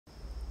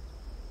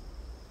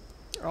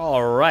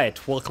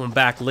Alright, welcome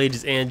back,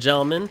 ladies and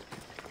gentlemen.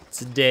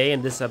 Today,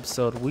 in this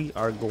episode, we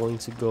are going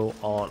to go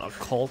on a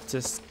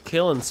cultist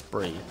killing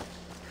spree.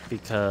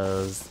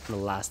 Because in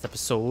the last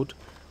episode,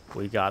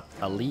 we got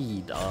a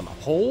lead on a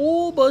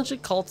whole bunch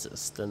of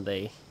cultists, and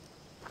they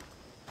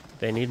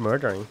need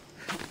murdering,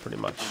 pretty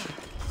much.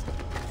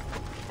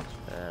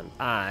 And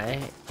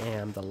I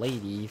am the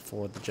lady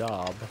for the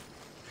job.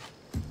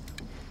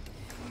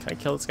 Can I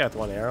kill this guy with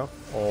one arrow?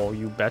 Oh,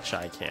 you betcha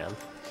I can.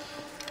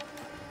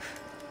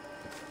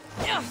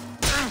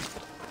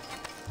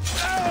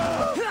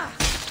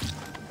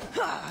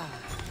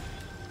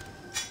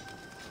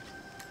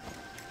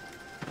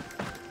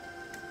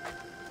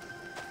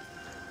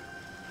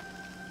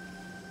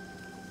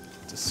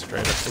 Just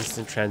straight up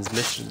instant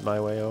transmission my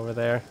way over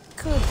there.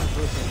 Good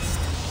riddance,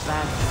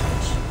 bad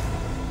fish.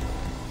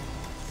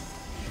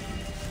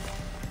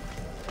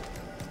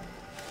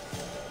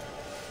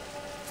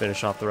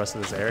 Finish off the rest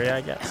of this area,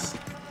 I guess.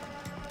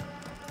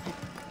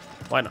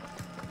 Why not?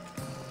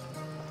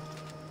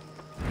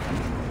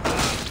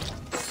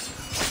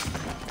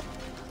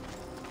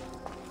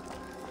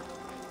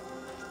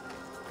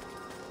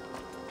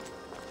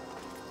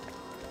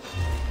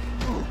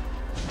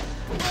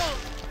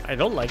 I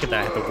don't like it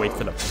that I have to wait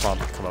for the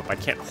prompt to come up. I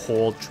can't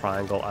hold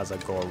triangle as I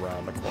go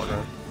around the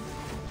corner.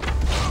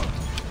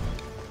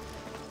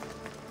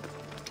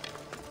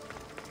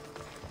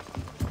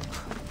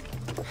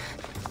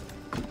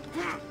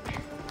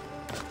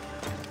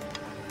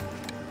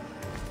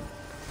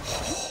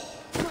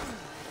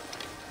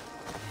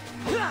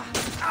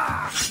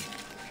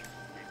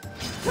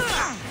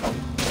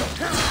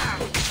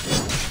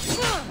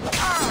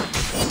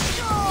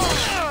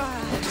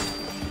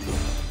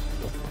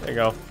 There you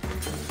go.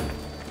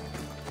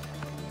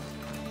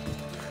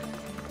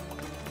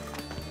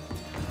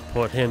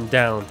 Put him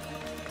down.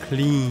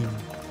 Clean.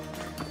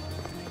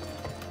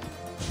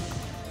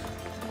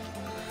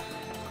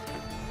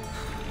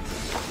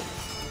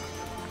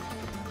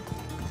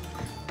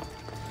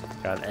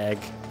 Got an egg.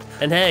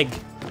 An egg!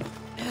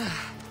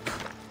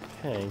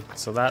 Okay,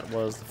 so that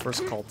was the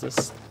first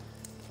cultist.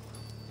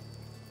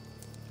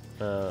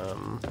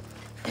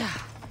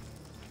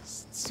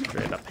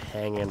 Straight up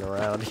hanging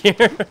around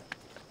here.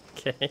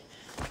 Okay.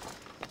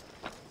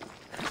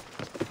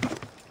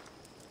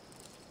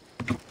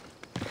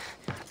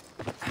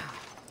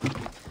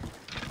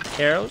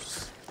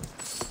 Arrows.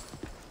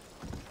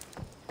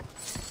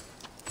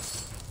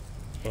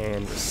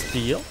 And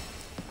steel.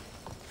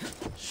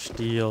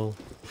 Steel.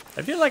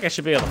 I feel like I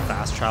should be able to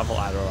fast travel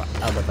out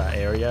of that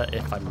area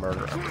if I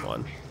murder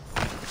everyone.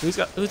 Who's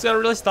gonna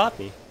really stop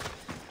me?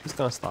 Who's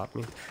gonna stop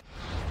me?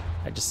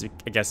 I guess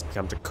it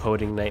becomes a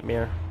coding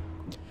nightmare.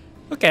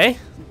 Okay,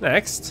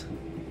 next.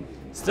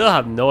 Still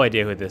have no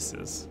idea who this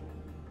is.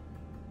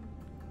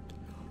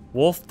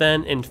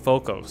 Wolfden in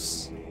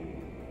Focus.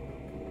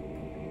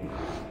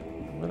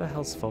 Where the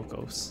hell's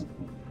Focus?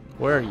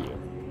 Where are you?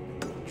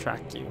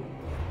 Track you.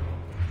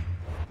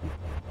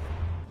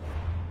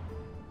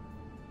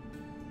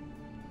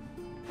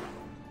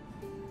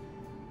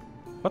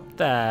 What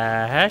the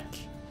heck?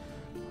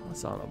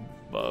 What's on a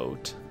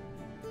boat?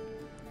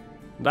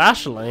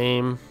 That's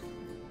lame.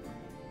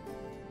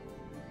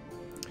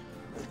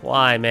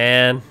 Why,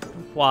 man?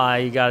 Why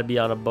you gotta be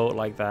on a boat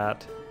like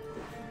that?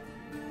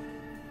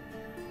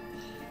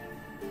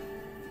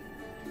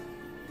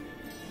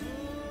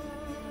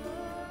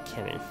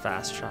 Can't even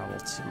fast travel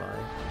to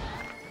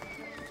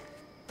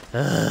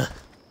my...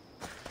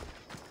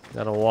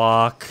 Gotta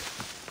walk.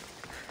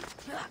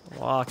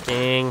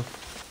 Walking.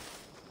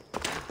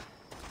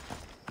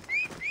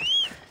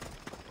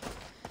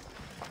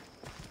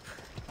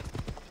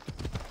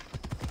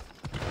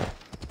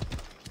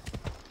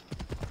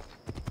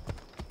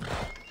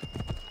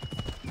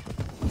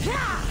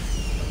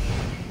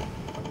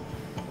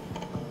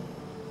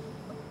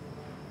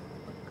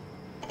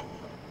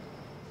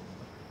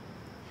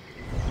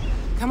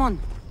 Come on.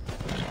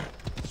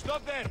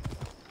 Stop there!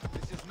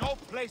 This is no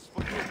place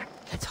for you.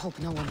 Let's hope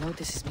no one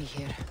notices me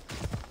here.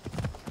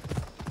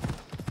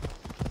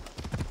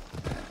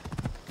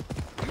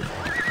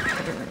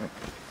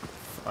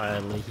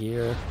 Finally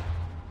here.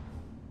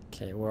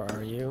 Okay, where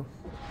are you?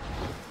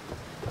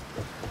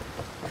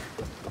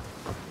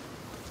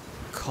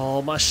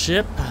 Call my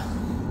ship.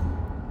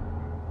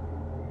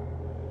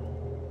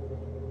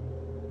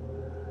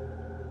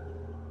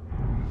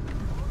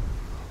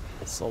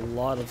 There's a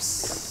lot of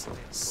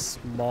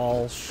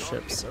small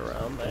ships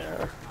around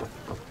there.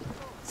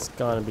 It's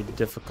gonna be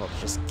difficult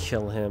to just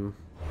kill him.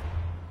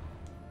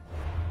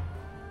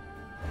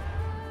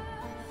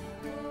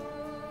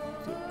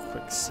 Do a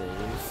quick save.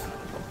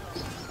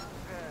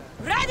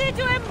 Ready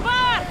to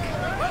embark!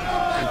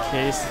 In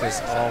case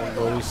this all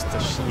goes to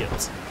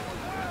shit.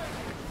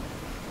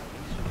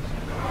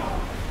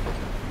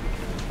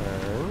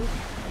 Turn.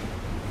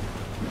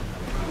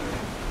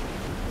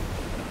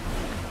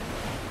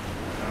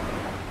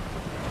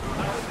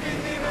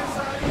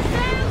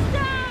 Sails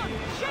down!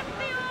 Ship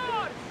the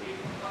oars!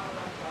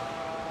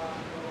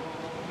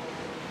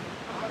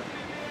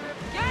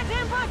 Get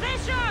in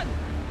position!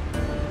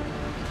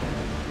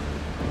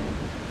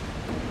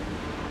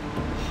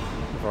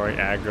 Very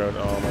aggroed.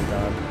 Oh my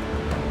god.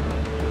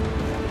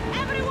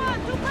 Everyone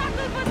to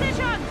battle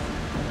positions!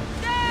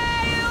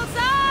 Sails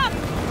up!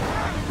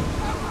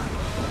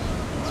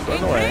 Let's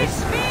run away. Increase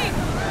speed!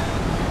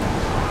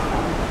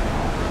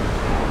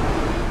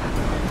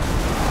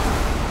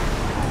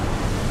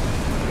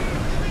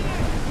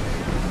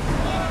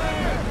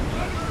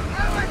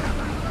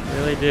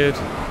 Really, dude?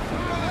 You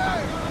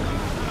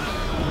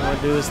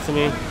wanna do this to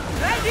me?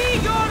 Ready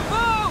your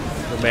bows!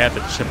 We may have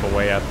to chip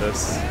away at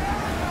this.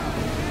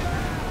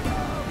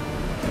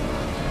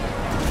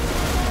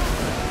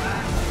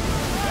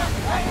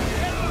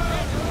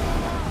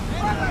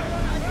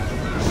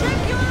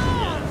 Shake your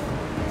oars!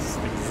 It's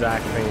the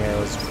exact thing I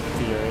was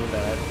fearing,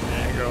 that I'd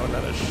aggro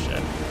another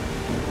ship.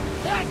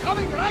 They're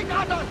coming right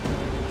at us!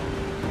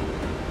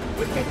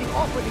 We're getting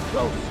awfully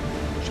close.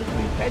 Should we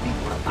be ready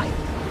for a fight?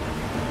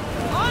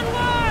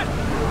 Onward!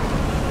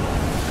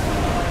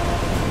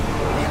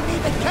 We'll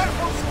need a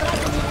careful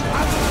strategy to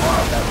handle more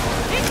of them.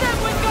 Hit them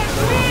with your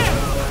spear!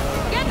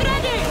 Get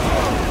ready!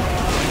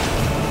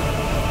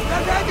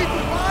 They're ready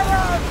to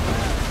fire!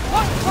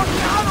 Watch for the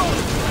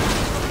arrows!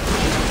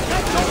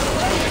 Get those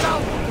flames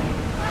out!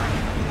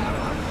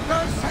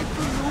 They're set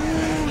to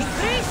lose!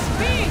 Increase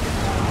speed!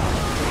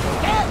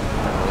 There!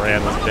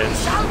 Ran this bitch.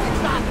 Salvage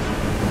that!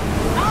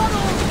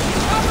 Arrows!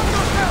 Cover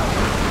yourself!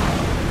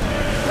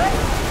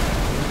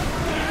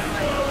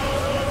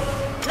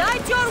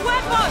 Light your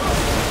weapons!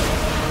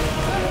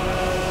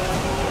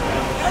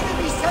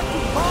 Enemy set to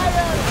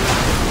fire!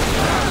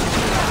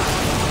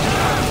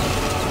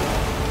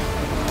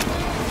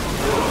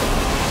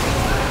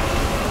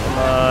 Come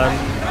on.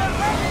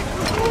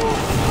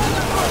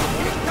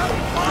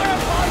 Incoming fire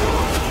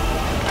volume!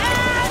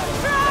 And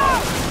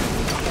drop!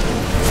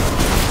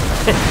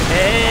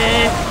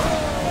 Hey!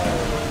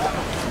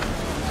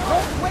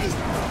 Don't waste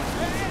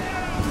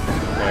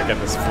Gotta get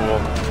this fool.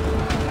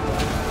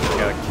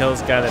 Gotta kill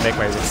this guy to make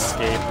my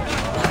escape.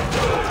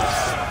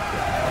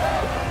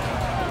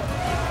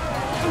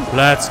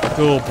 Let's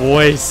go,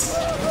 boys.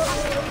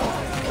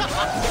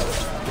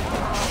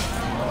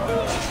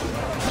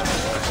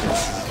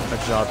 A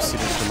job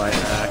suited for my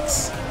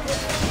axe.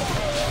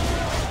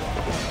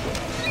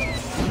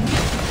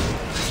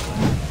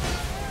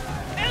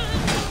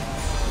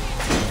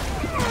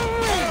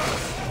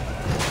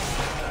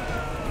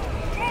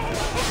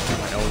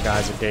 My own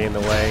guys are getting in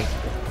the way.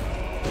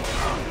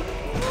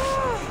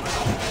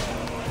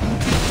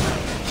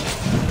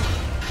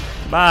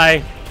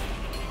 Bye.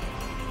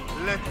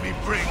 Let me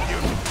bring you.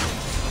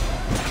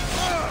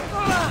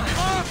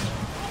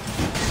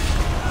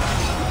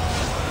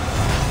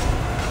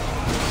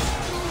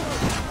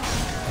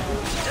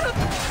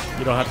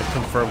 You don't have to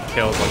confirm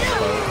kills on the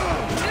boat.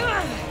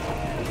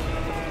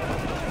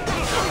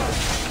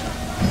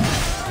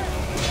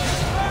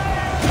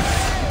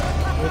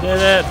 We did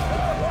it!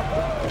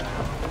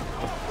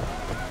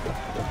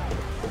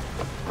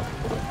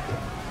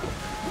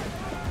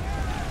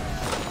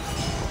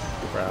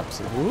 Grab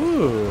some.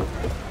 Ooh!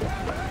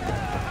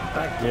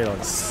 That gear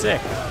looks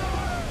sick.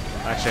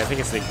 Actually, I think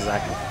it's the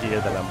exact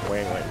gear that I'm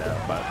wearing right now,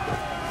 but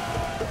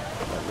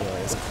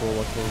anyway, it's cool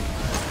looking.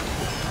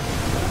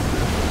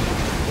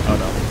 Oh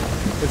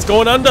no. It's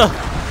going under!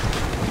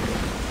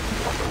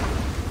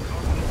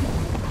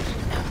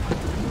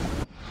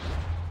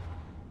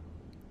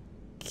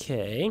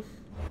 Okay.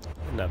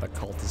 Another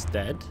cult is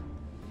dead.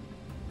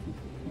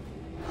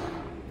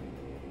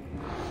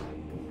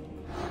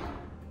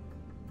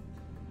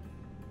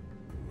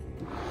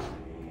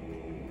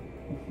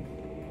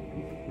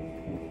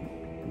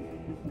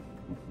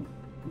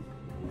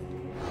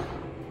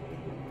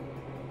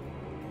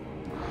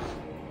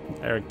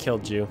 I already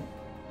killed you.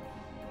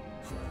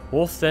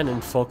 Wolf then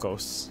and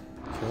Focus.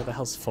 Okay, where the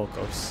hell's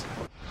Focus?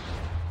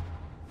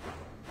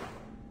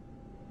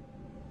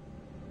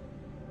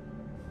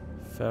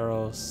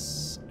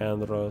 Pharos,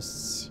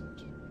 Andros,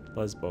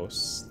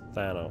 Lesbos,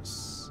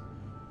 Thanos.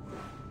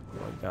 Oh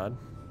my god.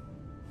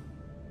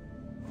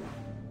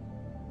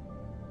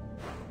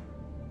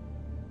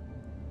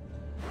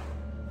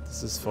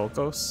 This is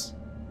Focus?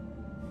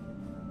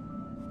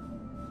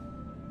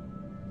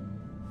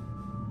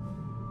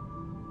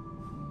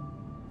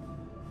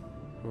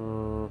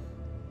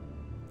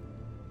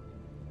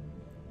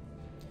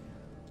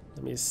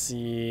 Let me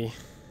see.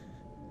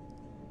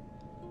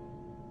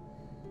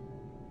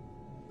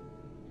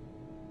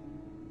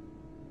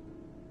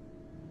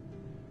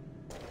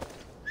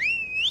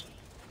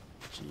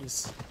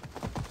 Jeez.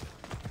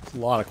 There's a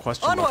lot of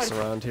question marks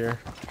around here.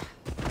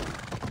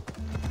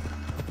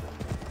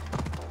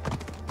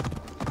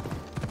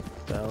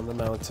 Down the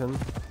mountain.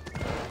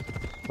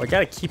 What I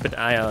gotta keep an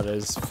eye out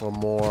is for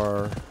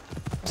more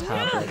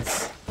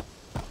tablets.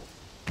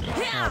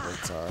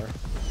 Tablets are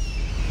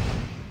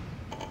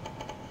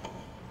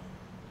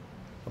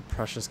a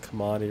precious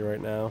commodity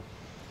right now.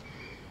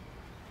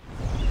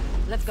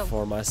 Let's go.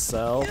 For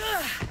myself.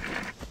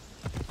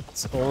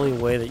 It's the only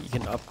way that you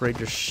can upgrade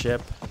your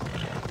ship.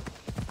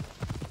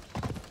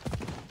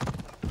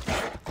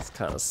 It's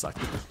kind of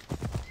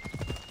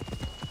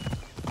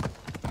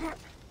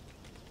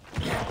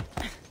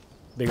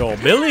Big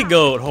old billy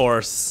goat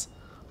horse.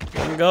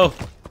 Let him go.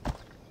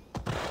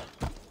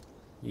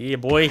 Yeah,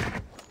 boy.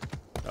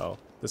 Oh,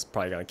 this is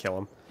probably gonna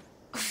kill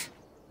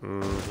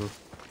him.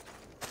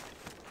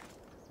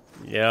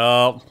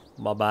 Yup,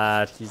 my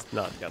bad. He's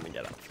not gonna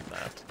get up from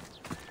that.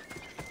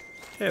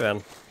 Okay then.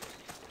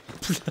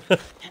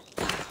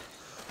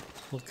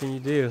 What can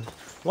you do?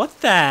 What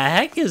the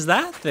heck is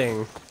that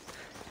thing?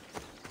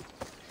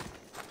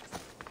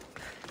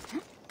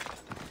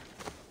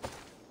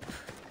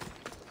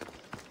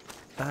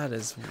 That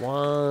is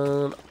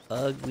one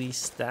ugly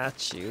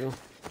statue.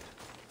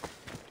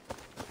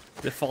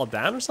 Did it fall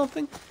down or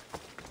something?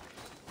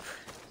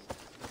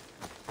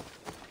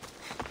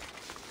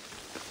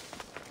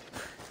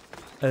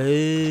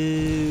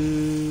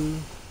 Oh.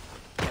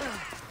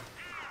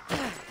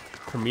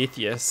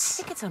 Prometheus.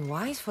 I think it's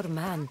unwise for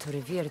man to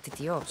revere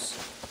Tityos.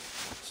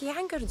 He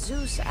angered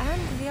Zeus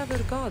and the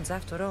other gods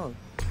after all.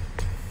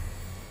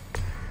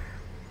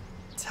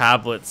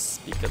 Tablets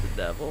speak of the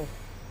devil.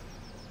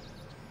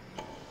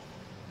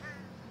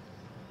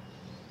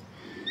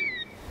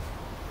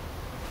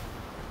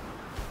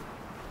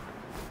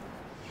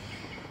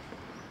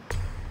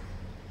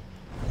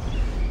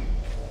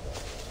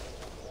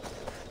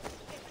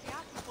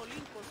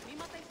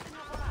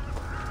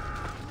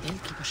 They'll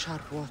keep a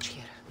sharp watch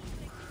here.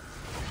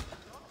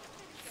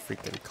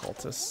 Freaking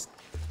cultists.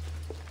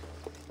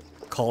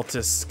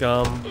 Cultist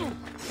scum.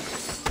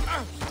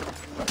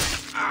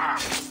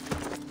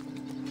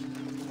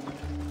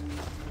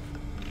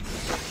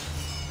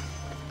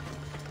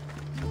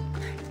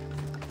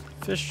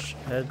 Fish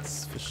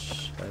heads,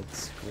 fish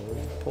heads.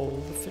 We'll pull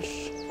the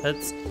fish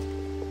heads.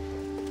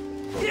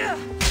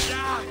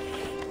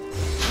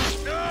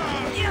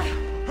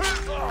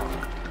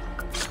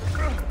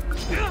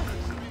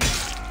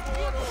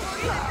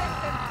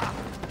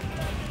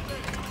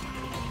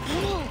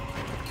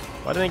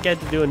 Why didn't I get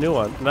to do a new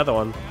one? Another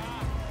one.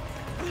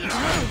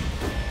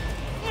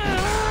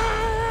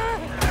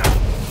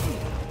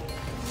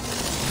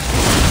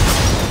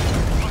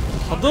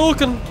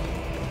 Hadouken!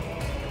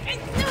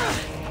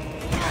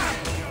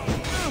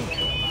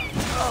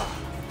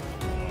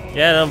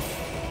 Get him!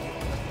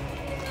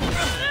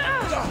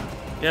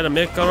 Get him,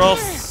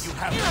 Ikaros!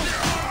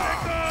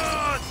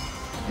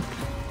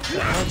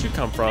 Where'd you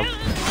come from?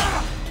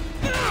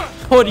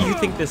 What do you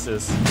think this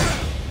is?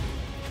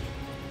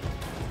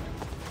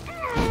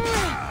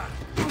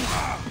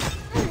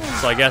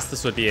 So I guess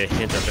this would be a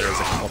hint that there is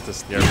a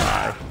cultist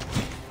nearby.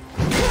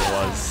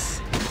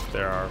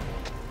 There are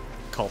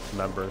cult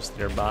members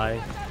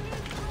nearby.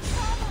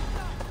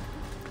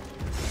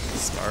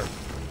 Smart.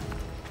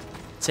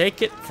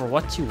 Take it for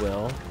what you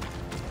will.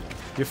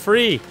 You're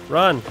free.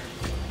 Run.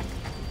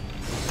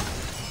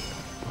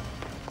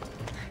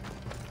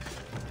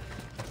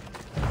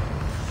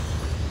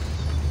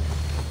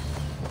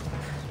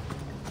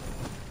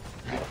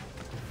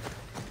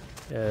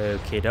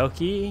 Okie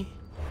dokie.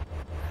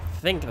 I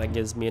think that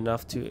gives me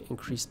enough to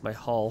increase my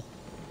hull.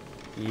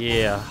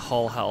 Yeah,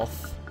 hull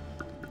health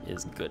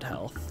is good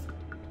health.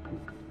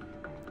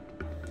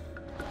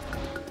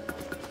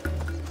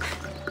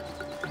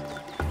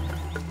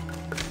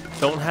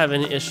 Don't have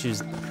any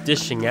issues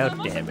dishing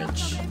out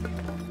damage.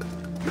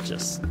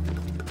 Just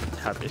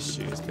have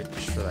issues making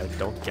sure I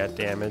don't get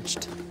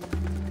damaged.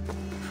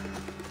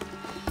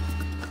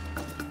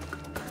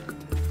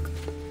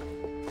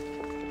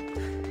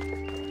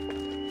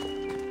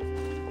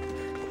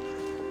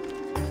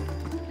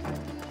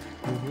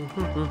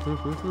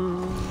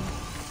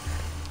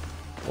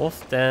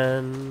 Wolf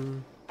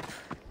Den.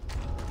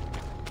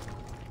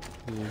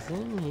 He's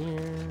in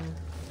here.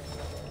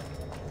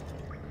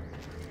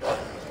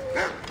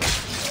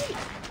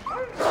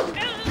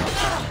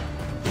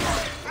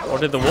 Or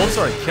did the wolves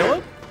already kill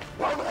him?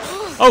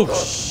 Oh,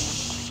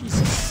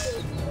 Jesus.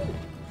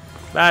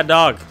 Bad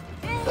dog.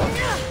 Or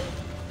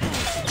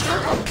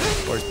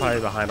he's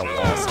probably behind a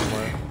wall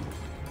somewhere.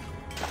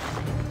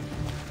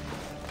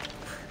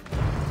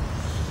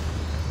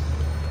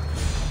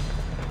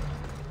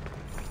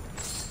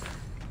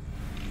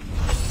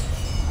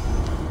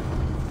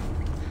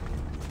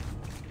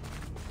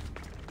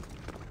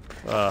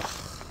 Ugh.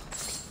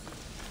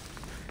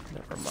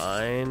 Never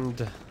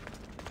mind.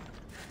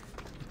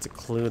 It's a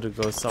clue to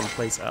go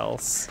someplace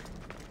else.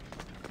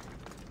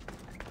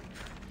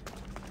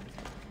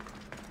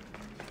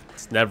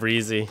 It's never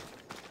easy.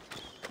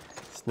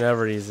 It's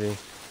never easy.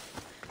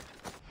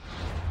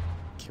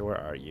 Okay, where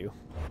are you?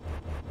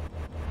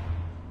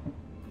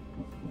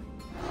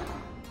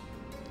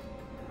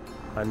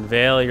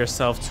 Unveil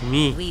yourself to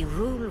me. We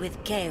rule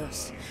with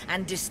chaos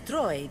and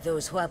destroy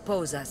those who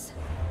oppose us.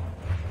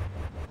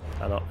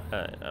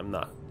 I'm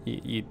not.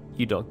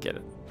 You don't get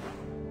it.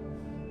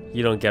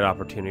 You don't get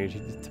opportunity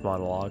to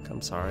monologue.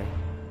 I'm sorry.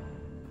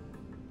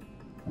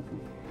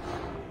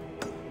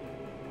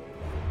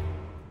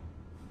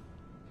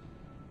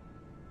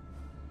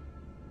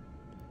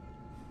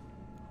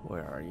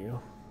 Where are you?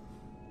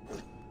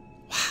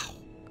 Wow.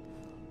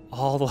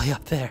 All the way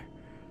up there.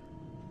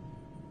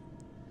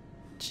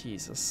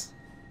 Jesus.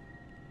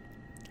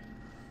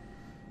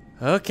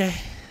 Okay.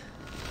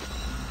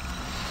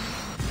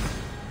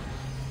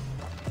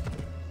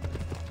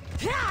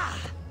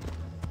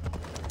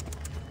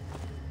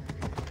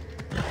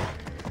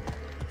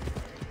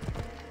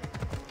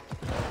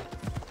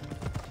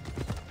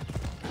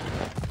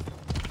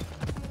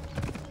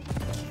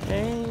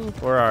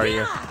 Where are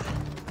you?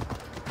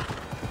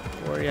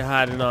 Where are you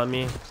hiding on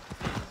me?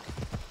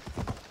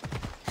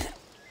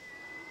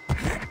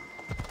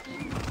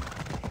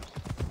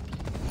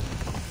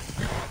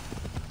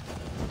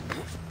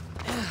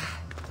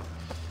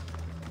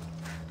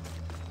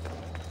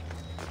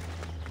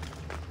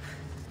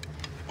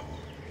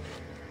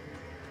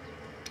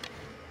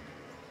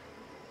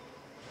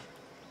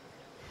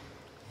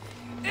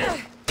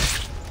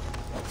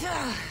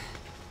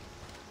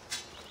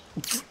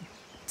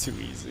 Too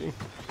easy.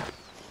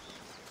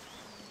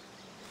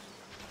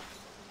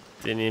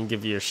 Didn't even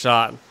give you a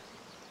shot.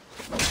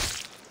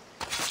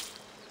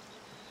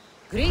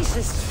 Greece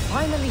is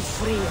finally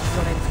free of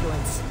your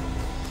influence.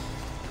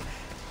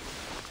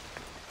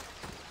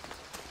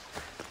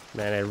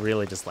 Man, I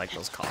really just like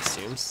those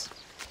costumes.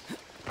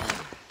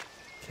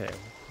 Okay,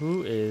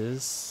 who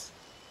is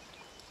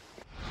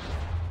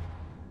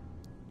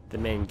the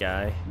main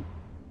guy?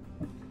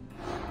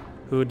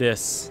 Who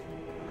dis?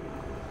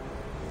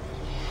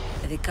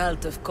 The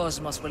cult of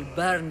Cosmos will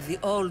burn the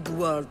old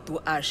world to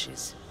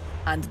ashes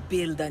and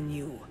build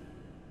anew.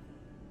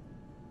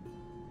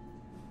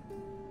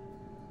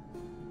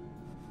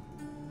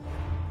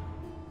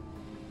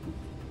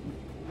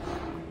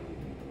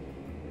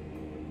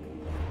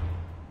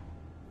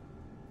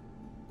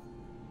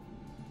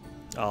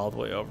 All the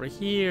way over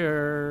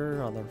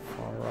here on the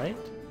far right.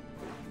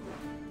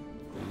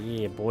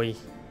 Yeah, boy.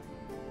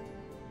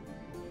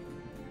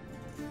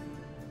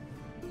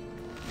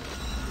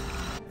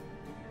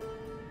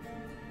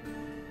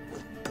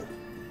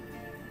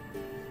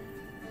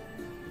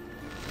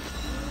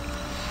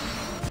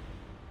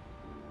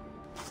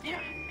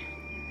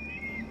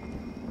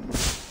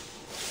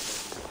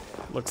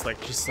 Looks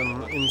like she's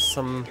in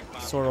some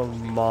sort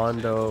of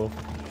Mondo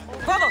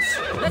Vamos,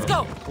 let's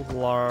go.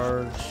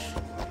 large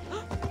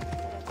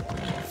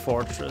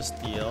fortress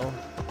deal.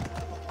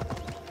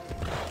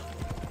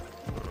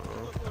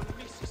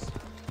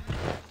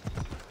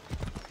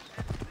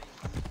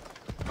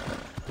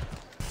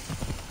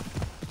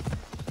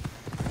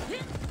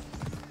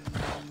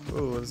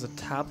 Ooh, there's a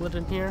tablet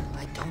in here.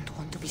 I don't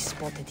want to be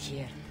spotted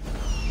here.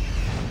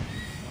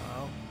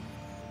 Wow.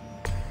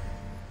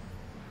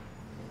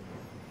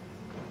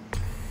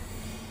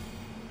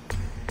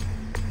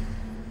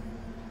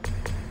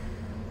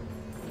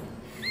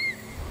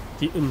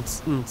 The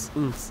unts.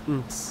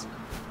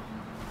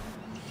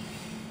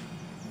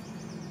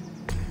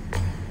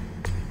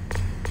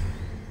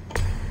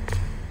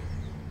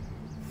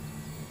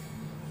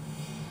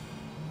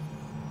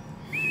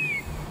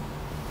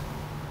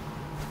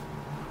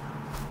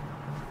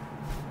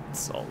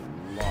 It's a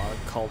lot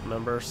of cult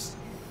members.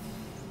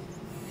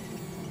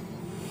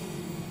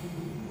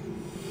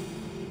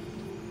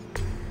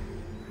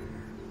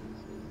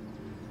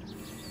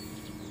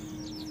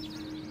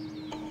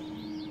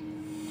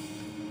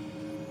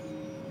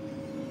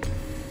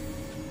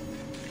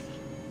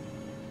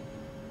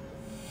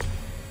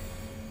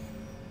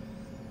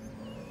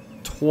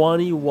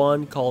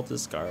 "21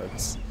 cultist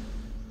guards."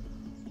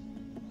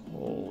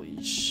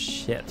 Holy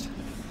shit.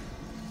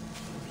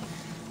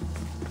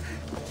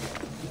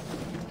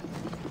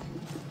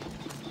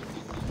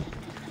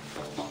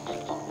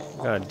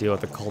 Gotta deal with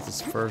the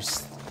cultists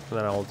first, and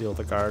then I'll deal with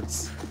the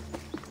guards.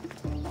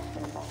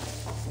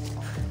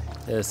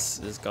 This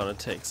is gonna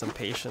take some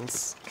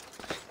patience.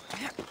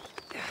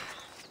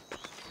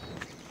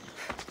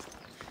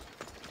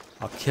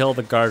 I'll kill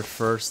the guard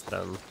first,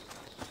 then...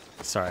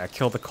 Sorry, I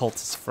kill the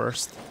cultists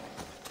first,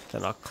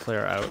 then I'll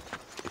clear out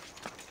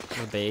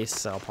the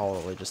base. I'll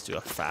probably just do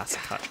a fast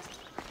cut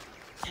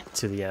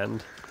to the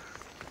end.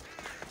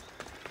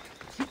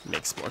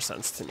 Makes more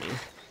sense to me.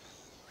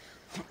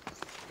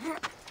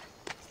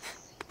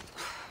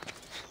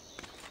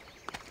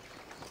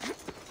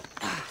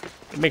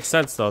 It makes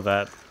sense, though,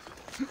 that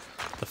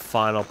the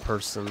final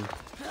person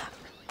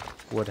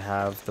would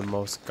have the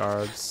most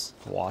guards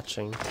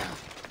watching.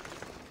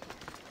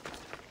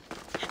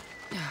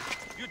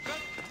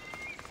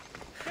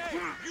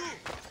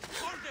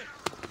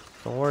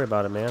 Don't worry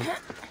about it, man.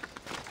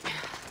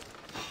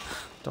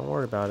 Don't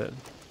worry about it.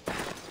 I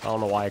don't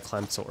know why I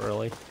climbed so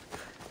early.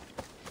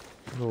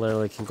 I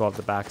literally can go up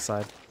the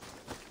backside.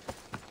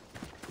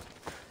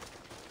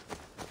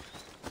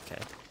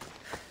 Okay.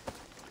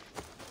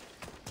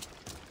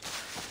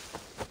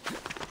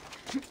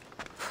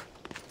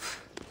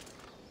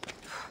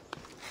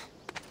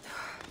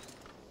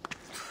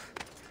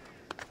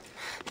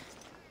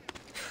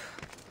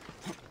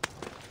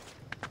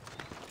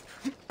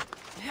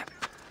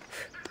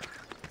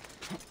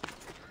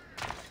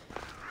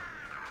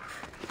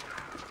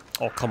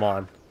 Oh, come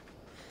on.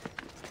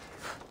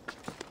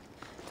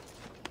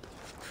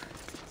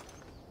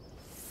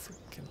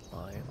 Freaking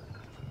lion.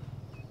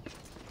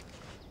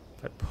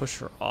 If I push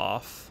her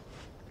off.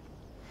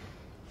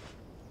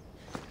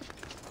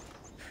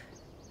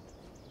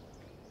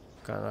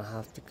 Gonna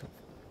have to...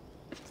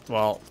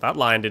 Well, that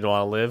lion didn't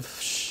want to live.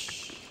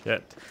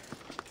 Shit.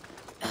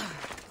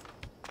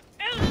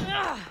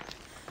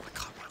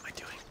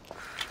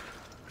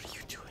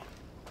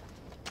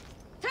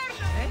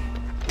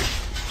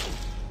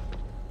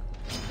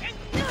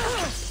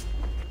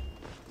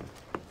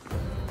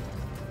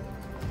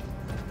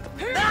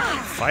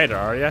 fighter,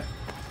 are you?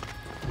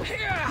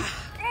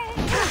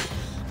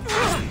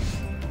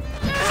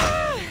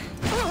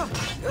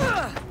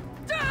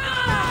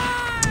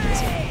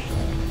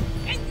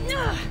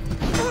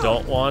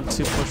 Don't want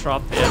to push her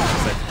off the edge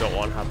because I don't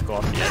want to have to go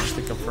off the edge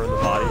to confirm the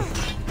body.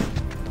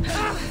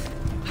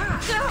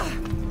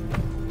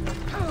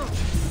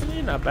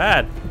 Not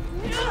bad.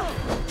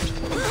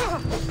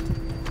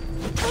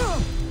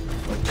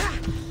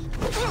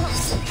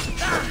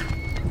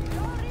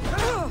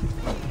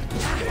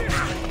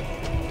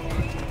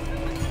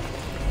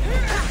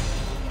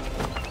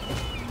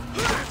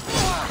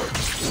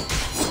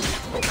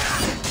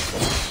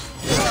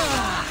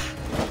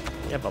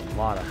 You have a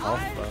lot of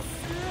health though.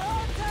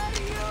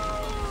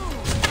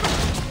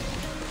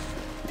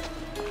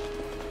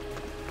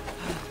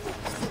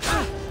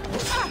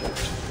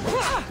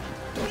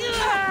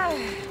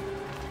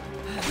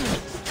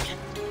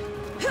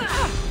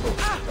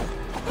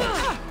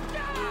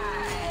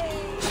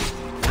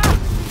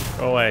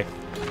 Go away.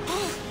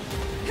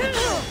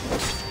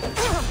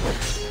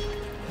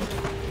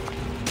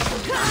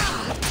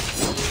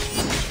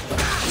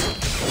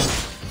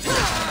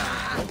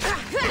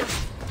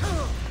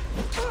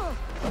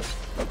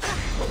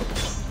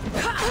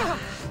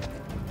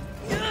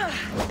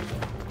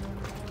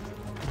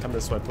 Come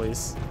this way,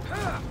 please.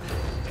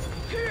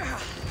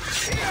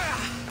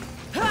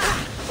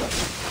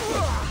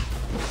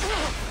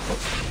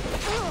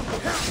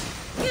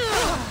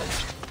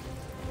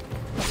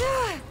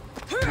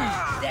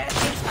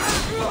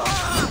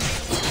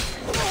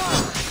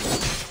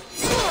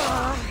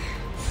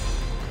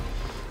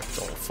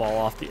 Don't fall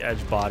off the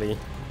edge, body.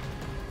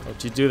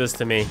 Don't you do this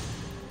to me.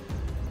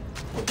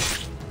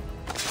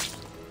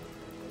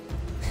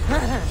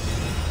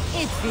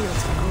 It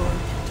feels good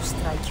to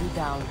strike you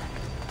down.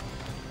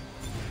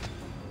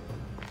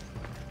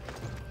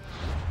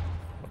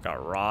 Got a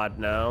rod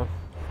now.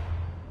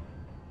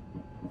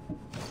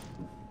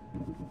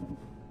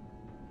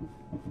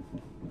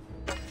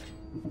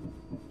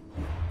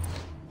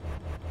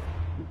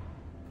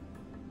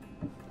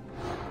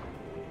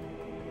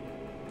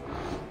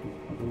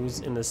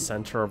 Who's in the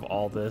center of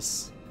all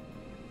this?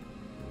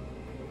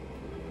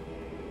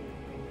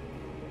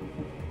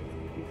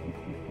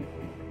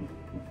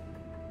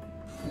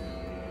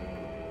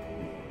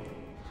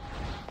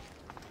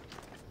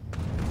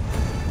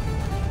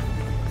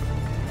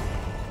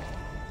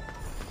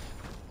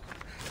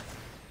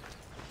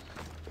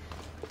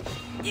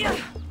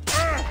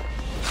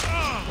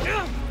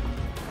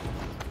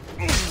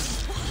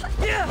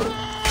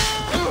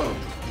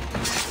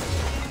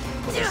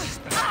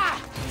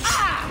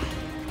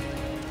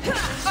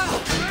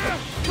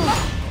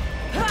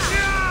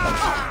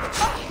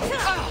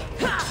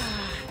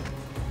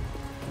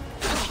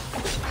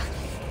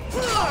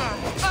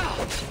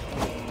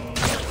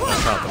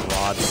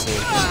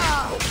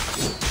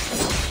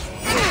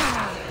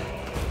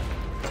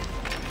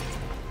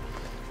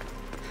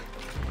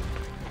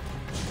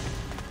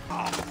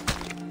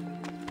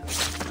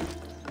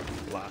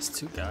 Last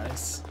two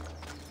guys.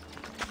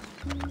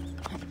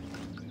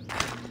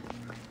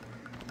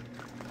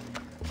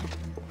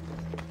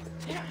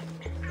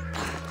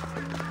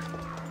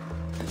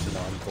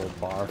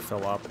 Non-gold bar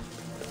fill up.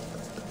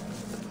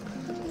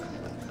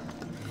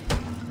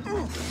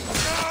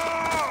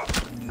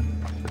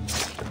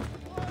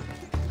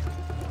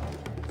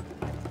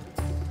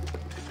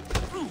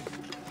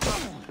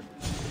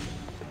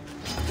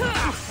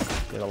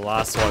 You're the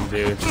last one,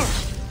 dude.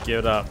 Just give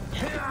it up.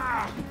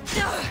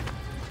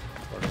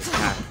 Or just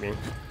hack me.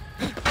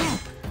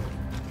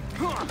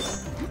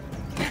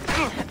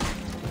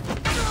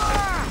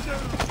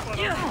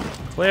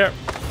 Clear.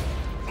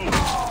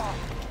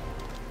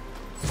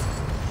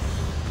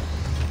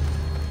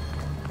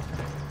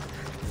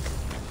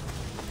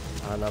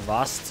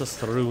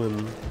 Anavastus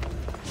ruin.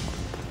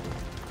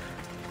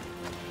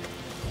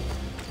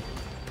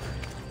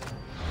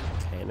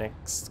 Okay,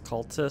 next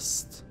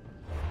cultist.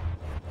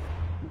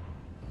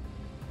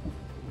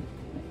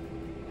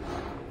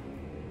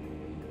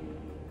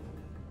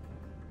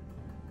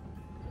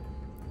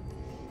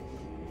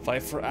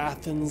 Fight for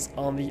Athens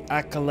on the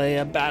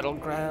Achaia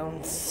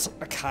battlegrounds.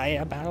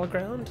 Achaia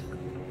battleground?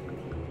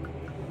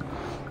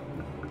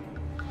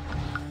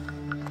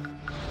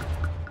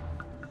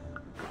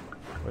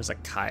 Where's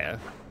Achaia?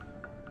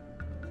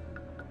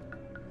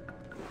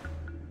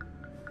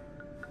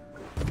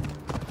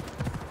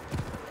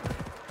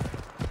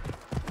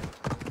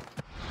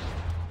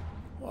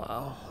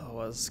 Wow, that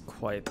was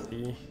quite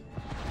the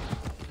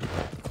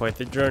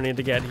journey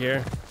to get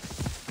here.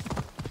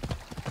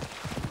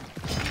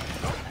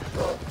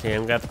 Okay,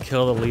 I'm gonna have to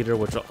kill the leader,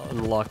 which will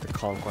unlock the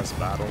conquest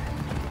battle.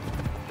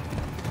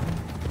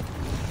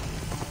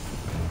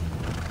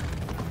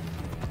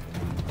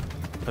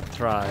 But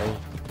try.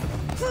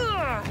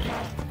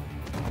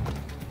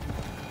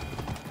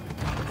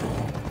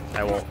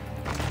 I won't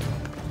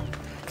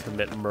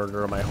commit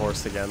murder on my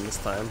horse again this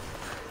time.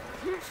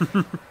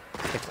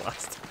 Like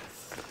last time.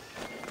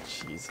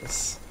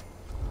 Jesus.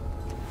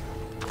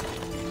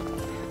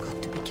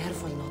 Got to be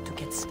careful not to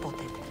get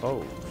spotted.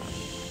 Oh,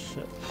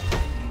 shit.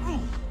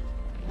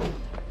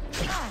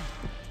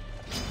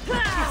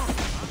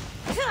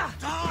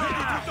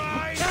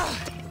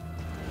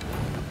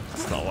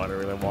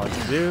 what I really want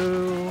to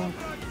do.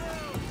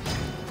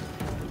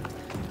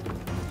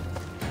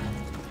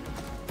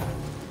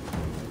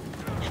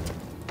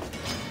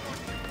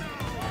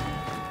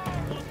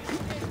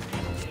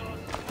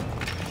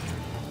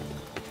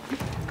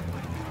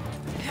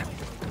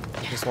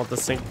 I just want the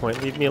sync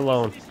point. Leave me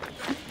alone.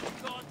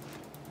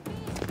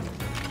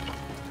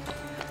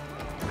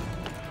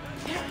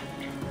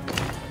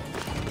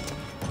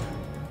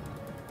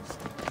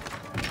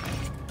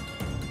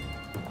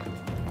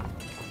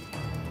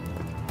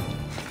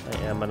 I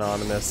am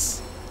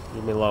anonymous.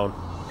 Leave me alone.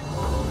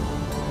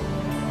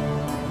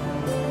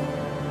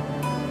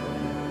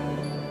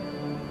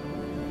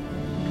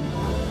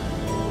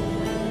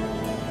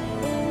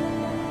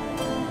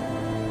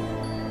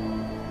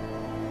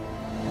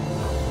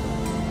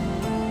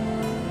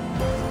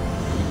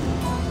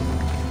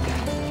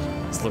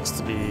 This looks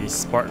to be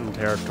Spartan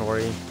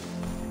territory.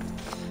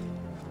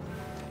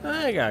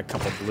 I got a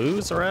couple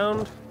blues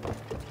around.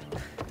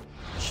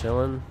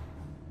 Chilling.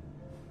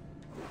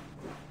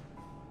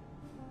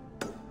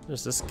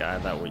 There's this guy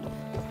that we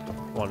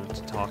wanted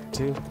to talk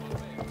to.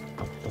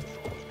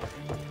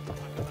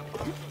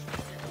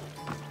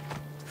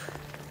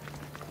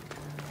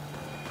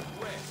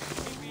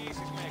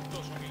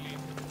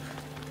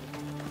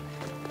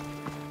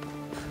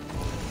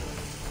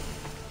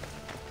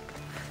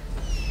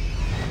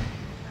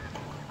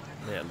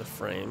 Man, the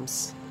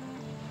frames.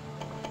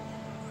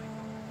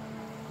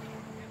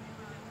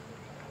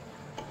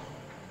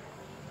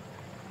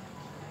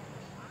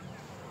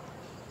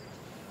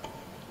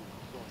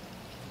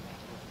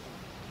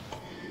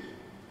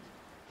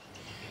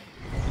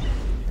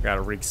 I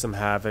gotta wreak some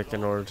havoc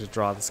in order to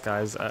draw this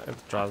guy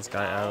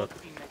out.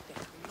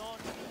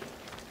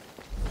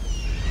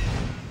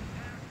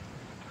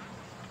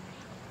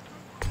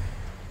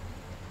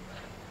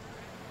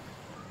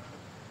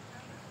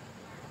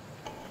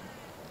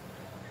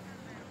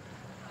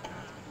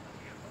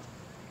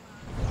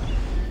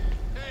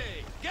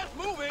 Hey, get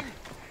moving!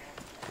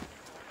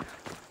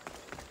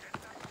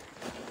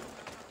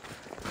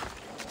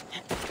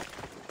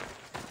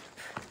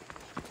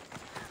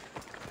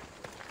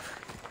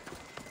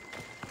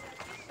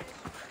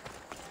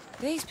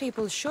 These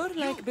people sure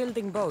like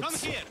building Come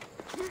boats. here.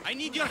 I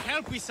need your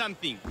help with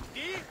something.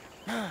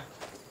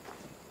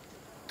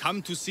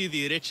 Come to see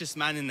the richest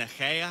man in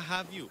Achaia,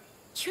 have you?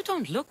 You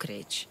don't look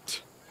rich.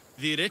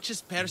 The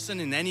richest person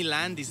in any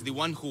land is the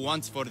one who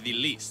wants for the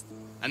least.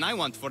 And I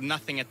want for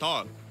nothing at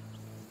all.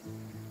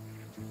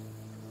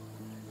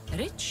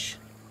 Rich,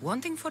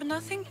 wanting for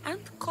nothing,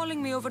 and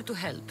calling me over to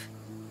help.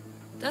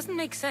 Doesn't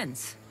make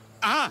sense.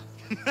 Ah!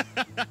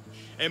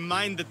 A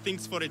mind that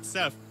thinks for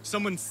itself.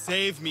 Someone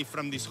save me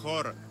from this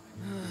horror.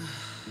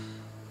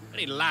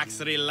 Relax,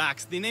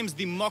 relax. The name's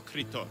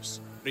Democritus.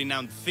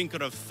 Renowned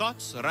thinker of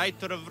thoughts,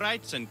 writer of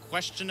rights, and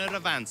questioner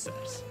of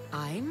answers.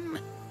 I'm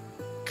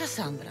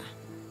Cassandra.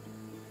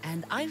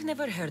 And I've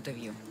never heard of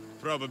you.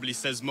 Probably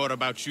says more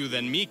about you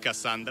than me,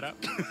 Cassandra.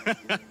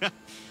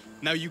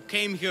 Now you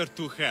came here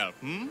to help,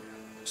 hmm?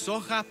 So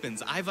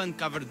happens I've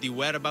uncovered the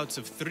whereabouts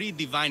of 3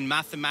 divine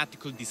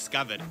mathematical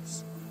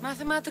discoveries.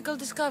 Mathematical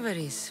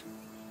discoveries.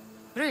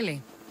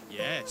 Really?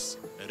 Yes,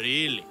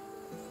 really.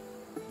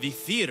 The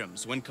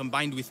theorems, when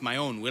combined with my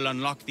own, will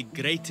unlock the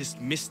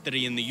greatest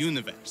mystery in the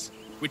universe,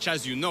 which,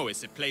 as you know,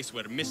 is a place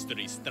where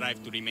mysteries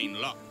strive to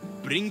remain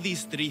locked. Bring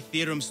these 3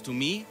 theorems to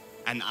me,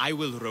 and I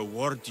will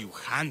reward you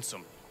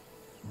handsomely.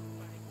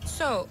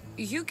 So,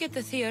 you get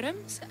the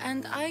theorems,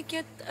 and I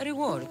get a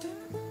reward.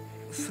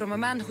 From a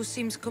man who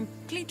seems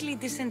completely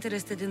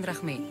disinterested in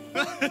Drachmi.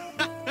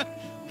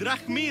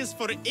 Drachmi is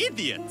for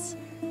idiots!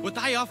 What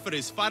I offer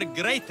is far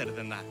greater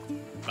than that.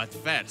 But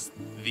first,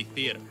 the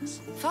theorems.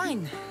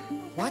 Fine.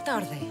 What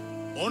are they?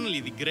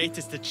 Only the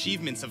greatest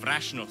achievements of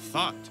rational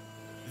thought.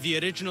 The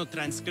original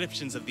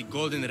transcriptions of the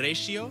Golden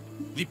Ratio,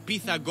 the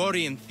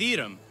Pythagorean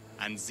Theorem,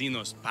 and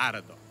Zeno's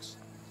Paradox.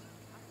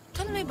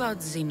 Tell me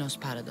about Zeno's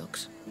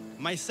Paradox.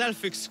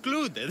 Myself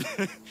excluded.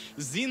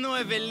 Zeno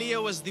of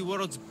Elea was the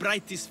world's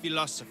brightest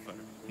philosopher,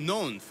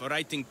 known for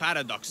writing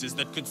paradoxes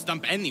that could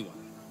stump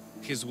anyone.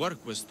 His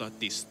work was thought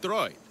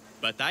destroyed,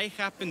 but I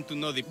happen to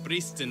know the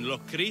priests in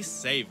Locris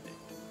saved it.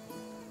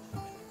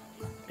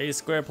 A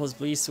squared plus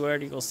B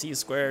squared equals C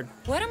squared.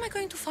 Where am I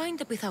going to find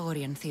the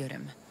Pythagorean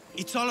theorem?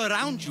 It's all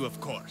around you, of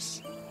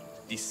course.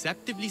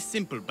 Deceptively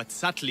simple, but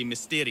subtly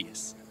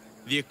mysterious.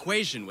 The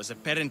equation was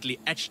apparently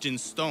etched in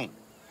stone.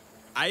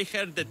 I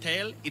heard the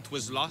tale it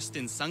was lost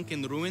in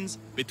sunken ruins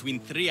between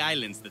 3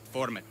 islands that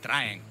form a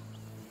triangle.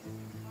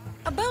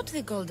 About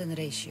the golden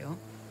ratio.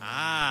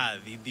 Ah,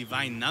 the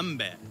divine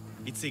number.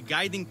 It's a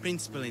guiding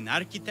principle in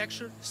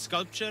architecture,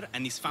 sculpture,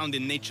 and is found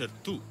in nature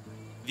too.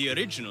 The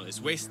original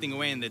is wasting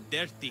away in the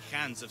dirty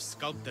hands of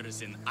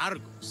sculptors in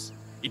Argos.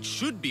 It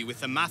should be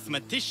with a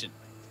mathematician.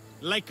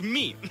 Like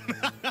me.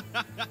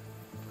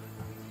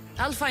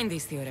 I'll find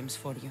these theorems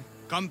for you.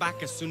 Come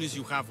back as soon as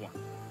you have one.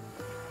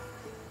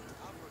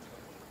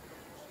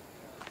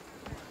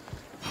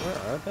 Where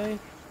are they?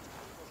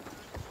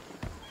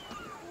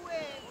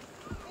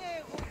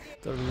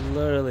 They're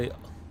literally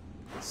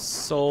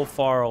so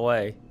far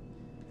away.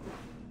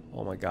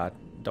 Oh my god,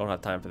 don't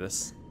have time for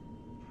this.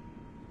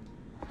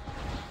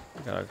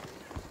 I gotta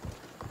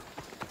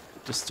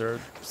disturb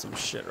some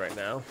shit right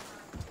now.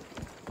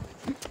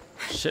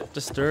 Shit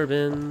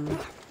disturbing.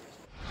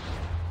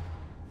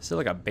 Is there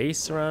like a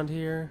base around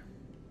here?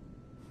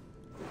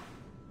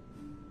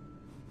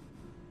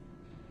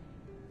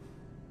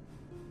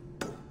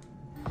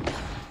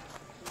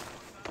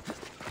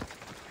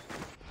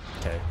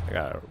 Okay, I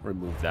gotta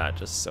remove that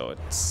just so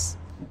it's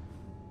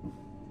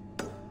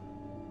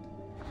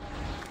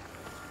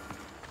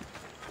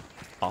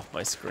off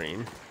my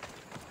screen.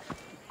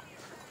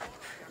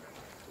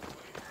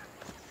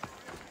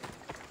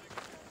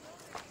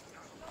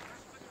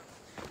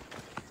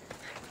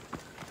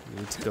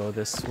 Need to go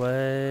this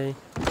way.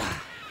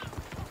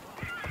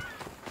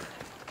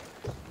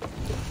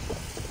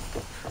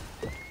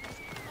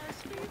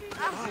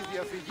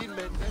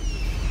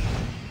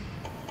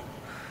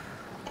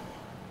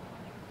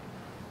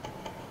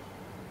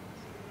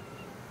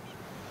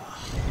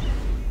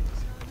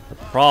 The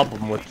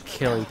problem with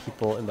killing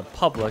people in the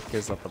public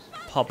is that the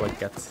public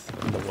gets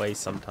in the way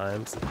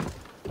sometimes.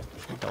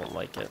 I don't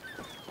like it.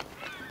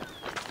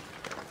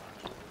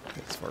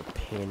 It's for a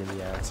pain in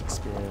the ass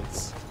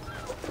experience.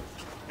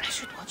 I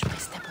should watch my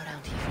step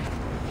around here.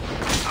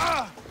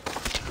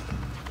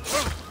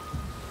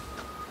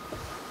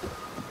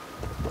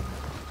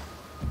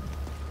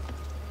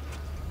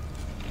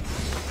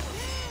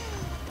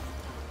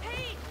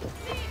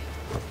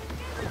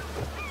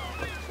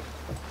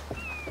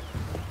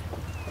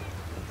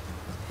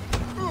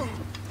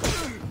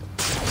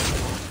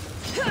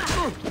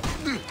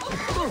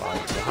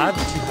 How did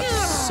you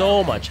have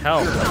so much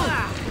health?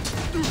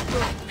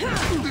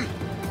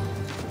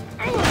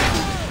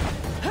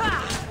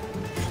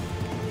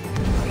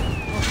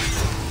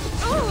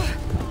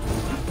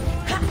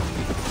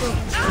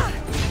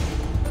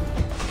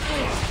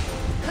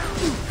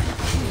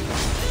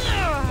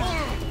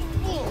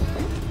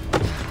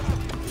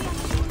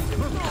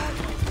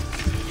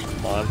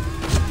 Come on.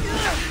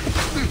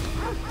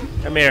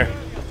 Come here.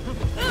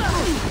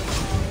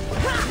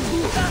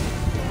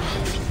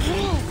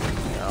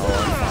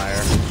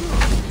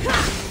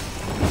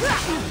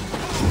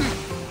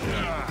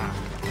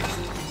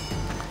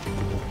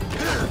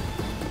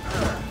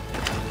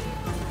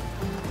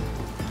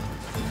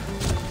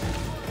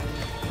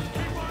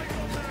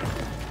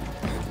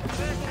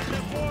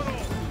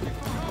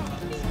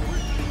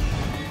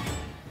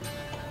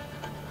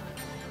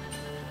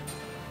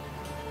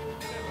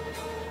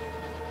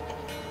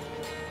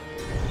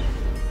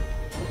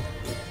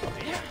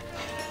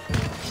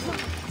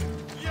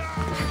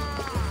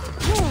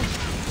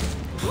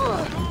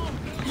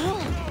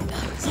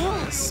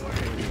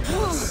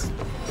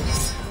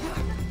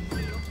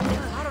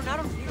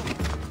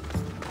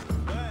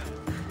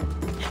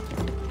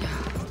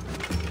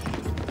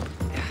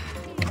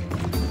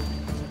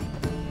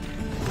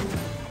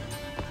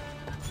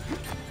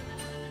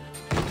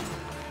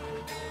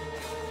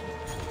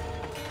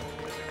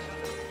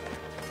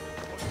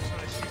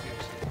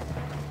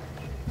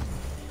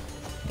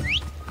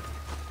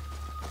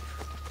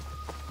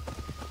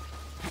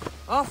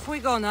 Off we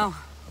go now.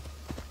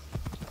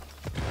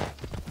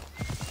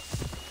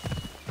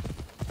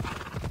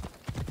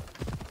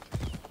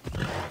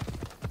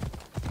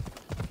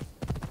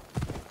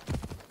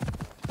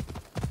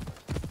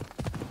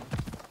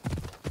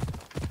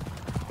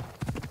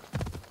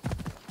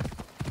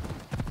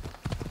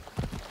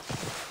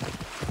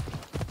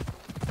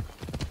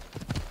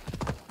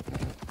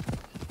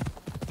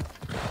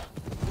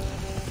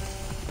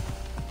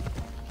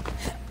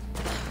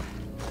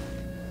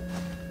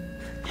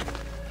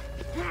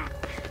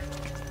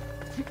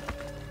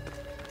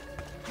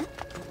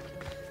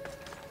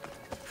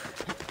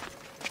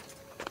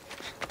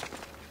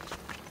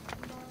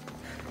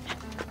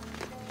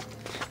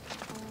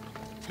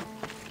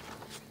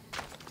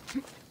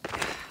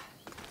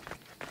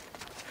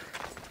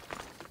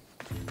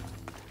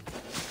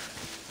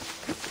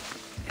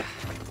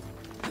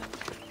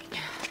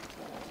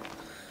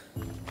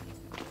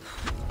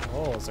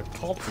 Oh, there's a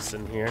cultist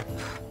in here.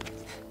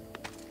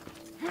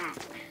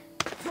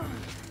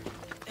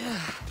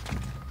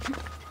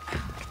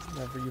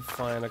 Whenever you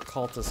find a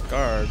cultist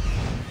guard,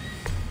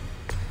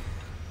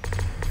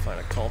 you find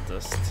a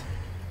cultist.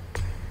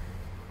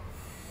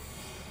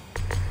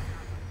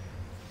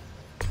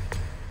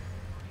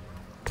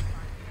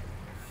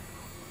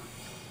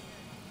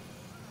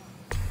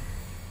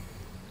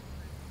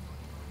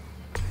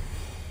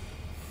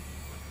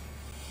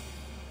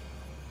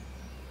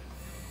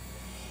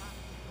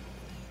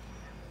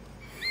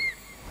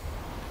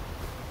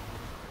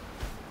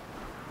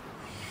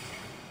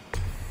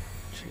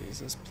 Jeez,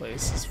 this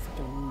place is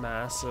freaking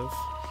massive.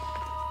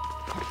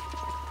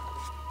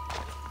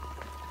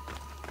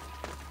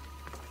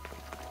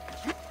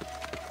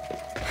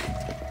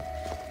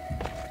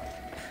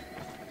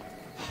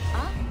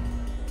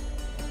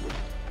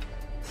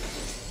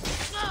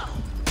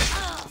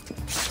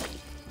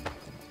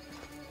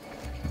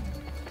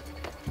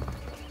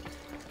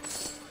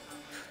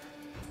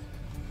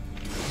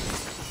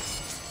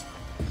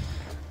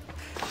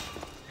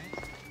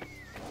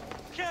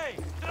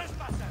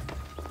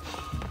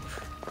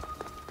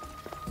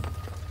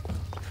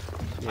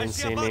 didn't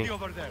see me.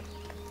 Over there.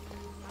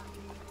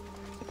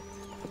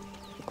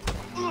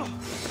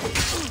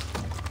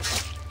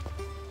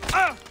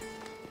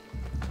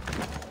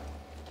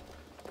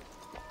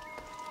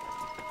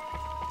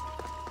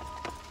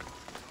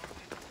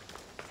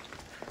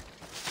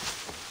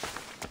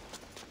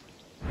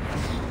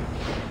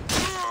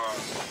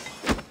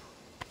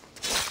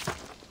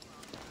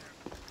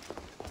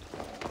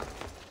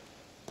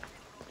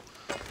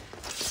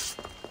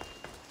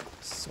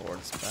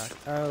 Swords back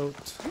out.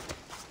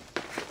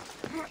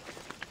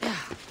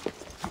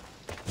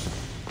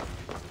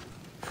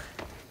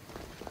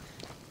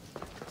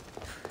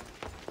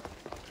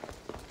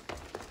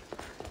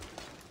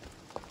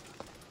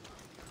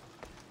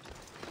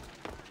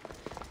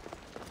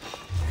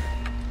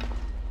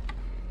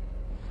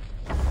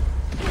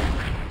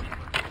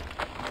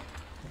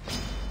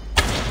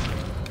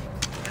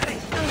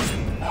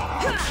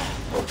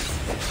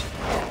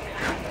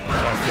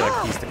 I feel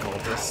like he's the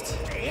cultist.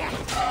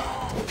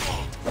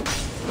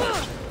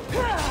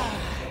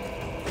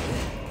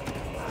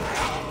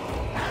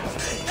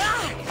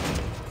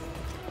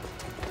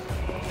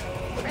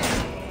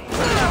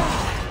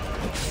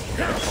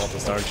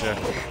 Cultist, aren't you?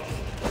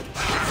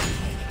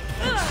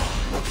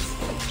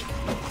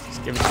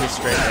 Just give it to me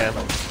straight, man.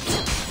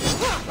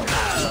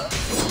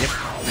 Yep.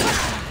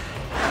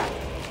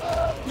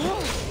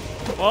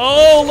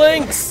 Oh,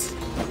 Lynx!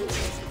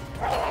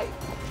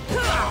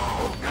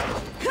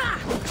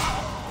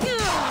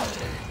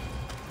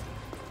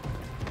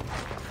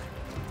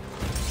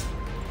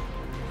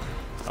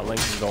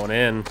 Lynx is going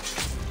in.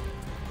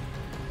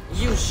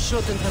 You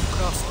shouldn't have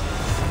crossed.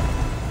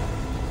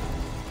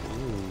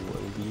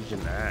 Ooh,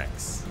 Legion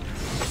Axe.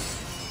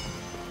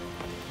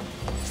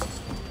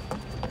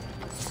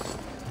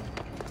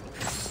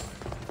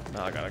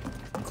 Now I gotta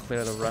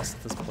clear the rest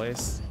of this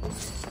place.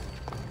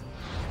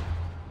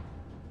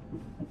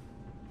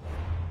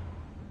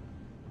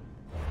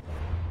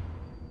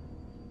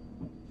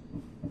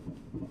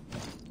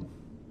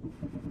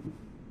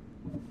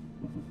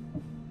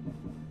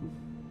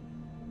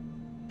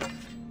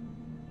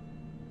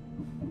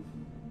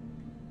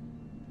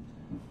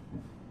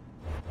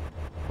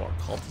 More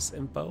cultist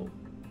info.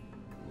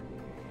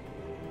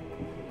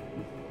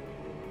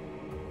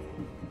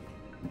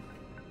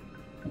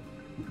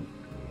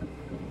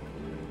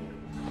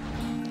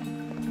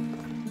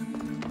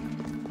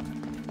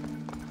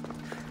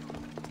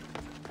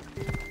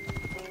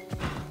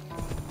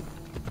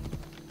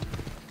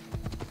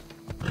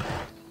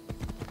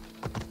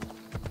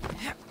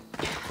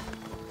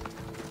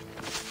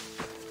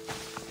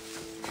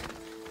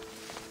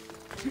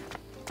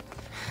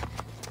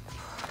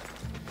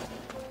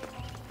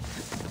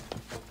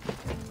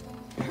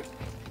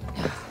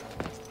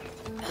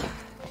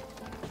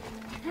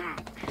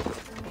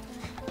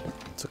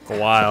 Took a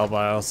while, but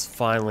I was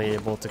finally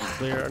able to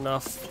clear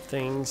enough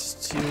things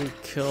to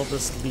kill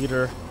this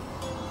leader.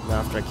 And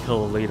after I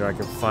kill the leader, I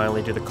can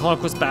finally do the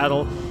conquest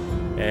battle.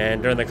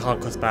 And during the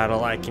conquest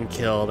battle, I can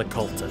kill the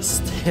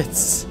cultist.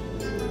 It's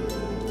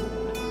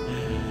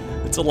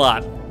a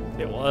lot.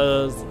 It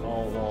was a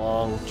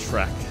long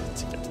trek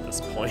to get to this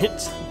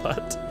point,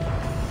 but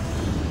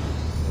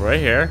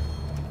right here.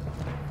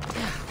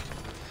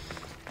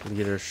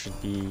 Leader should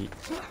be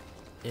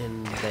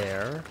in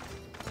there.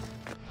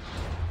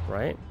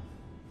 Right?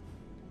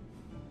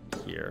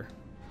 Here.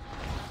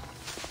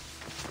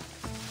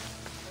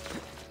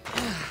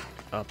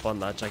 Up on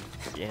that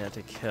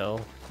gigantic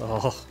hill.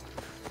 Oh.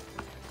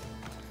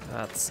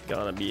 That's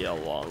gonna be a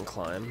long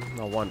climb.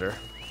 No wonder.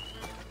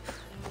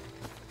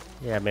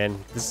 Yeah,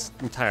 man, this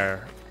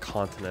entire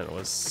continent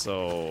was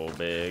so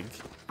big.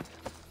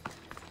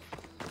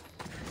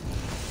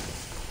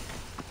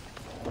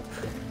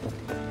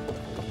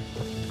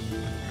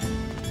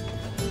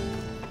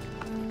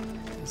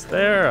 Is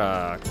there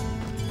a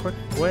quick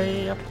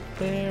way up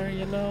there,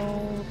 you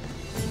know?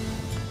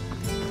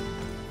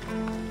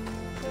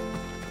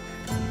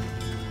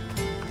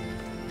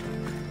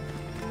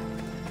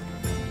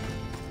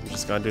 I'm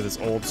just gonna do this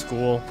old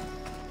school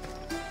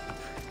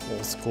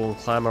and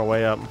climb our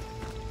way up.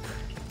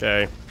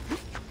 Okay.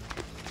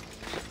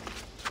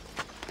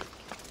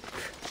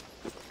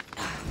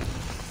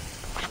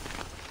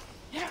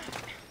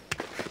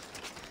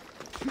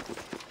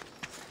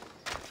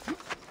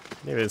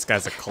 Maybe this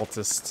guy's a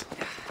cultist.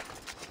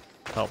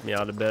 Help me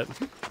out a bit.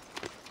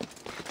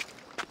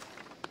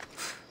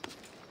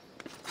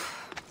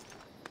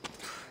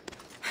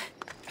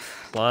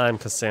 Climb,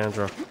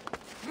 Cassandra.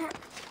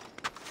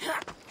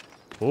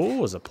 Ooh,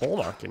 there's a pole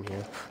mark in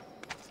here.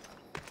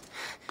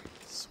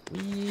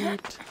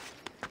 Sweet.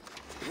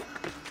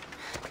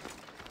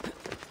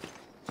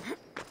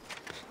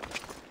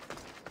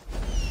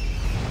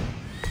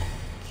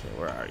 Okay,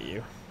 where are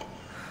you?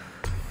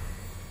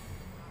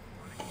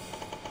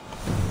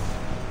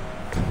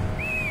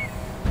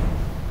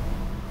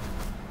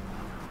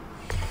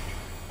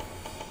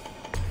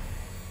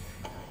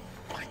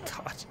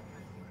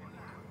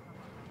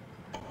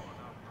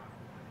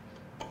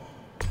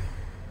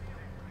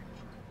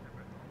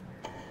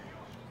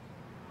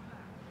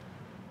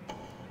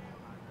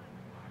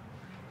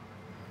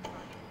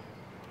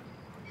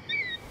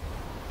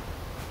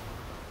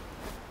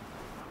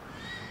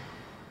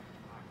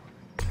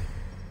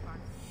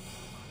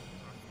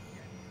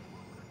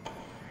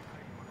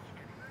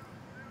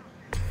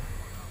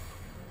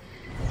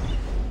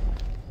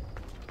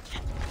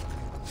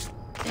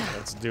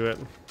 to do it.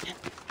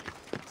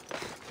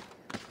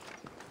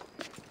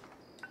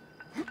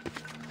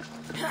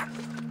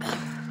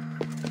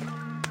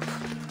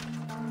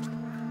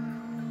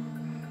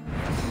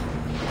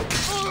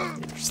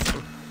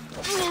 Interesting.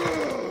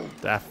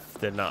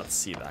 Did not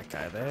see that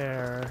guy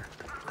there.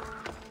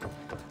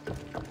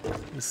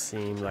 He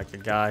seemed like a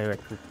guy who I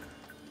could...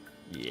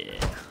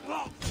 Yeah.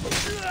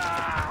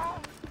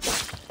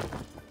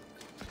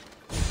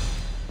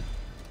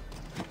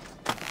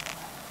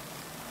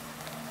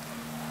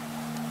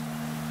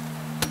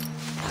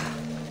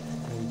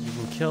 And you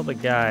can kill the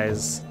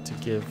guys to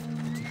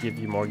give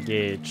you more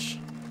gauge.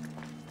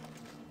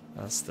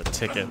 That's the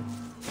ticket.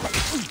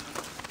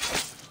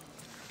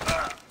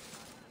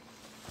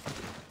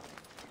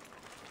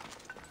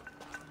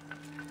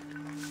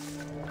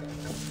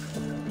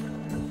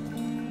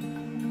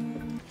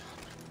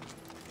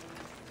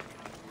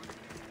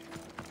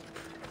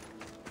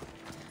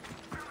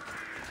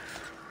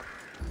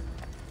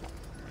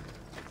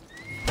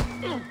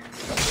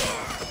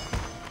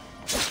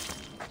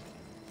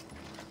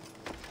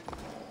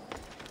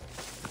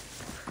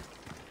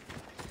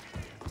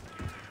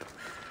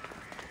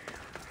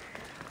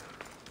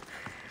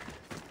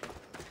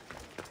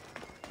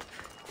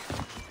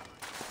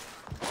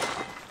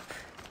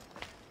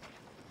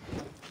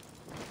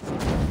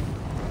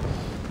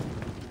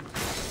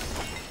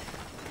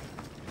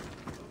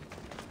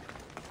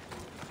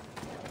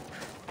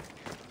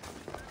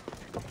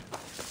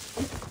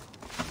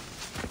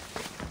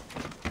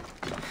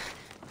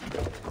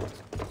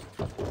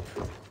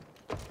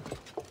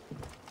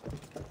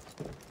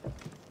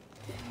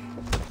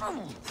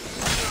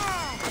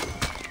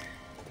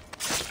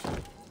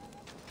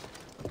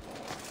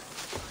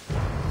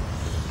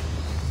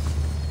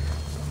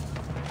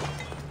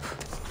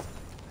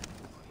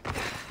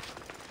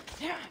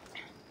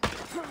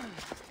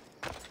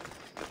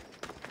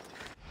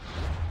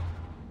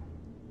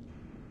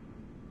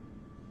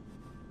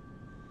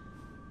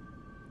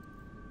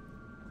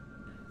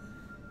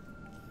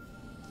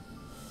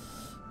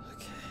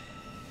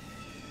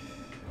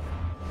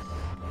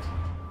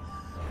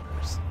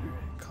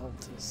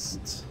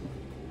 Cultist.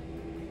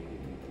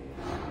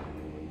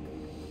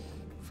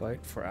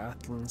 Fight for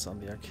Athens on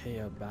the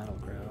Achaea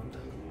battleground.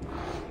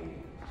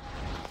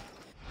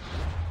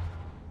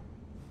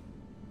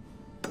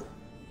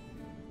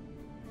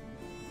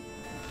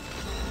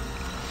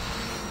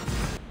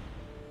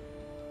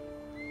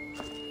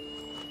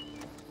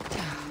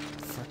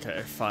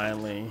 Okay,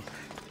 finally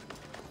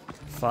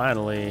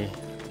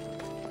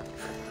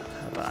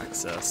have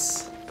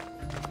access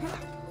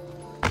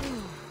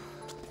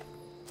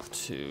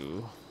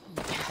to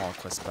the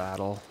conquest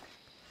battle.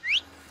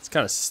 It's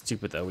kind of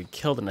stupid that we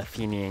killed an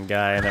Athenian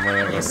guy and then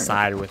we're gonna go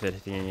side with an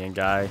Athenian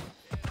guy.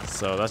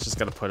 So that's just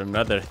gonna put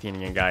another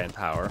Athenian guy in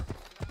power.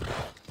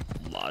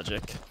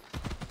 Logic.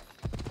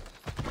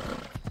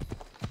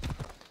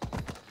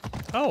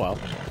 Oh well.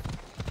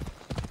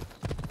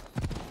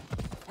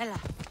 Ella.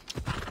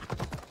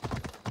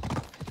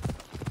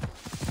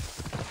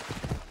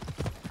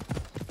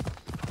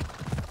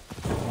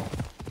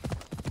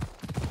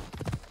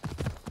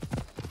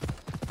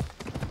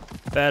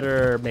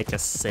 Better make a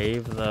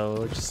save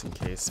though, just in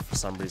case for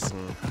some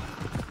reason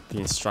the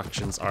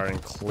instructions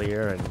aren't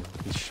clear and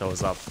he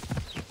shows up.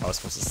 I was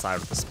supposed to side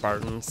with the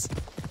Spartans,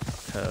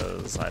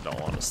 because I don't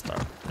want to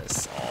start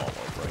this all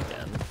over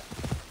again.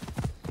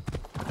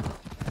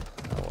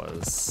 That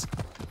was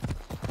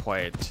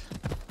quite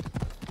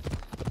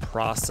the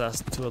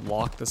process to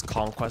unlock this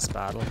conquest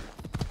battle.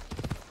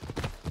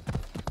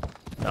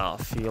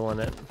 Not feeling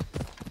it.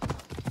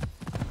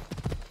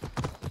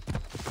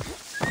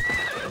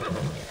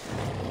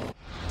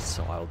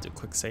 So I'll do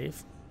quick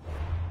save.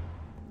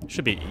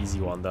 Should be an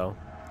easy one though.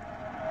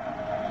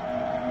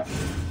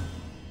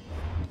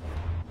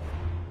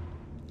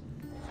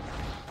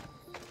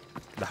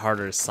 The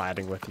harder is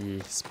siding with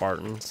the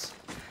Spartans.